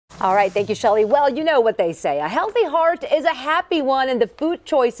All right, thank you, Shelley. Well, you know what they say. A healthy heart is a happy one, and the food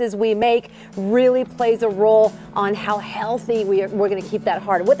choices we make really plays a role on how healthy we're going to keep that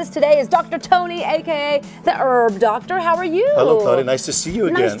heart. With us today is Dr. Tony, a.k.a. the Herb Doctor. How are you? Hello, Claudia. Nice to see you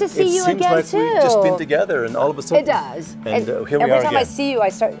again. Nice to see you again, too. It seems like we've just been together, and all of a sudden... It does. And here we are every time again. I see you, I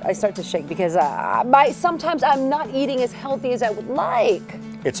start to shake because sometimes I'm not eating as healthy as I would like.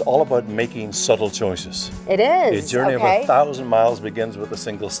 It's all about making subtle choices. It is. A journey of 1,000 miles begins with a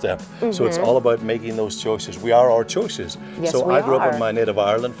single step. So it's all about making those choices. We are our choices. Yes, so we I grew are. up in my native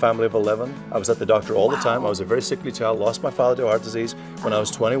Ireland, family of 11. I was at the doctor all the time. I was a very sickly child. Lost my father to heart disease when I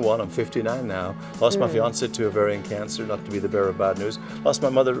was 21. I'm 59 now. Lost my fiance to ovarian cancer, not to be the bearer of bad news. Lost my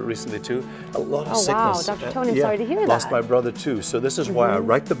mother recently too. A lot of sickness. Wow, Dr. Tony, I'm sorry to hear that. Lost my brother too. So this is why I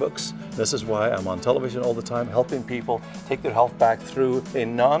write the books. This is why I'm on television all the time, helping people take their health back through a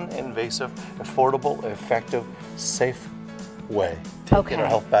non-invasive, affordable, effective, safe way. Taking our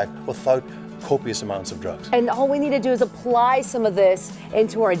health back without copious amounts of drugs. And all we need to do is apply some of this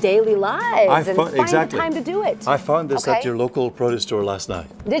into our daily lives and find the time to do it. I found this at your local produce store last night.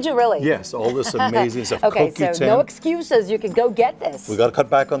 Did you really? Yes, all this amazing stuff. Okay, so no excuses. You can go get this. We got to cut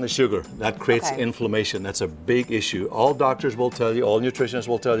back on the sugar. That creates inflammation. That's a big issue. All doctors will tell you, all nutritionists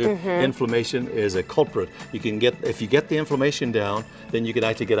will tell you, inflammation is a culprit. You can get, if you get the inflammation down, then you can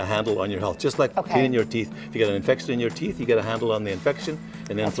actually get a handle on your health. Just like cleaning your teeth. If you get an infection in your teeth, you get a handle on the infection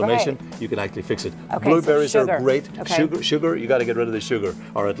and the inflammation. You can actually fix it. Blueberries are great. Sugar, you got to get rid of the sugar,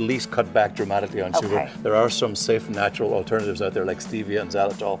 or at least cut back dramatically on sugar. There are some safe natural alternatives out there like stevia and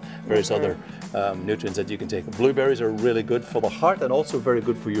xylitol, various other nutrients that you can take. Blueberries are really good for the heart and also very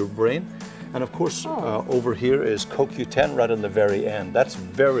good for your brain. And of course, over here is CoQ10 right on the very end. That's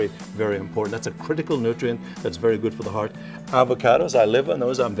very, very important. That's a critical nutrient that's very good for the heart. Avocados, I live on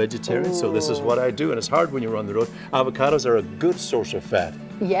those. I'm vegetarian, so this is what I do. And it's hard when you're on the road. Avocados are a good source of fat.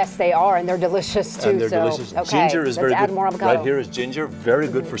 Yes, they are, and they're delicious too. And they're delicious. Ginger is very good. More avocado. Right here is ginger, very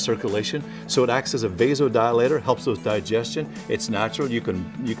good for circulation. So it acts as a vasodilator, helps with digestion. It's natural. You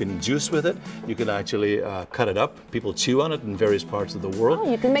can juice with it. You can actually cut it up. People chew on it in various parts of the world.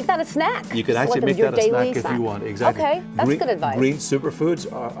 Oh, you can make that a snack. You can actually make that a snack if you want. Exactly. Okay, that's good advice. Green superfoods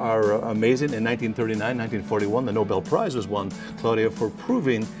are amazing. In 1939, 1941, the Nobel Prize was won, Claudia, for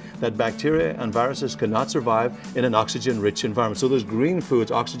proving that bacteria and viruses cannot survive in an oxygen-rich environment. So those green foods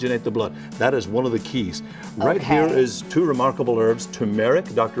oxygenate the blood. That is one of the keys. Right here is two remarkable herbs.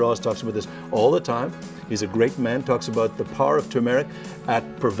 Turmeric, Dr. Oz talks about this all the time. He's a great man, talks about the power of turmeric at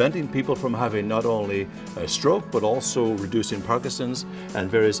preventing people from having not only a stroke, but also reducing Parkinson's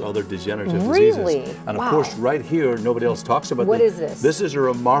and various other degenerative diseases. And of course, right here, nobody else talks about this. What is this? This is a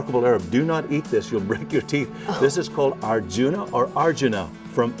remarkable herb. Do not eat this, you'll break your teeth. This is called Arjuna or Arjuna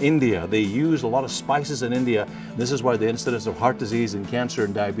from India. They use a lot of spices in India. This is why the incidence of heart disease and cancer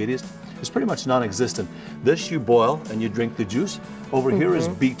and diabetes is pretty much non-existent. This you boil and you drink the juice. Over here is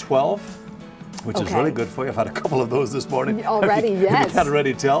B12. Which is really good for you. I've had a couple of those this morning. Already, yes. You can't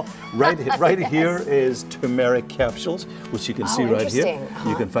already tell. Right here is turmeric capsules, which you can see right here.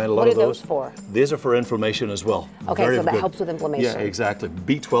 You can find a lot of those. What are those for? These are for inflammation as well. Okay, so that helps with inflammation. Yeah, exactly.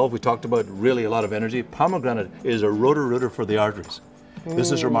 B12, we talked about, really a lot of energy. Pomegranate is a rotor-rooter for the arteries.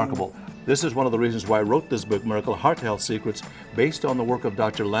 This is remarkable. This is one of the reasons why I wrote this book, Miracle Heart Health Secrets, based on the work of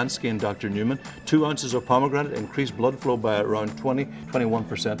Dr. Lansky and Dr. Newman. 2 ounces of pomegranate increased blood flow by around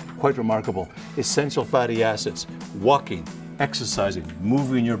 20–21%. Quite remarkable. Essential fatty acids, walking, exercising,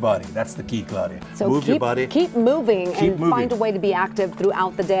 moving your body. That's the key, Claudia. So move your body. Keep moving and find a way to be active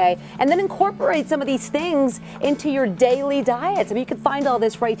throughout the day. And then incorporate some of these things into your daily diets. I mean, you can find all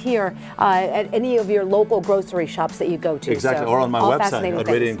this right here at any of your local grocery shops that you go to. Exactly, or on my website at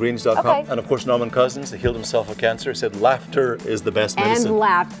radiantgreens.com. And of course, Norman Cousins, he healed himself of cancer, said laughter is the best medicine. And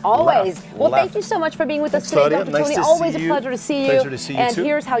laugh, always. Well, thank you so much for being with us today, Dr. Tony. Always a pleasure to see you. Pleasure to see you too. And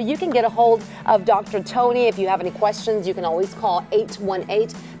here's how you can get a hold of Dr. Tony. If you have any questions, you can always call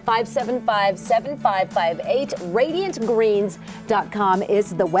 818-575-7558. RadiantGreens.com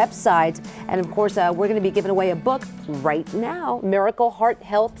is the website. And of course, we're going to be giving away a book right now, Miracle Heart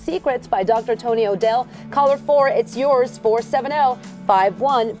Health Secrets by Dr. Tony O'Dell. Caller 4, it's yours,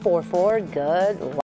 470-5144. Good luck.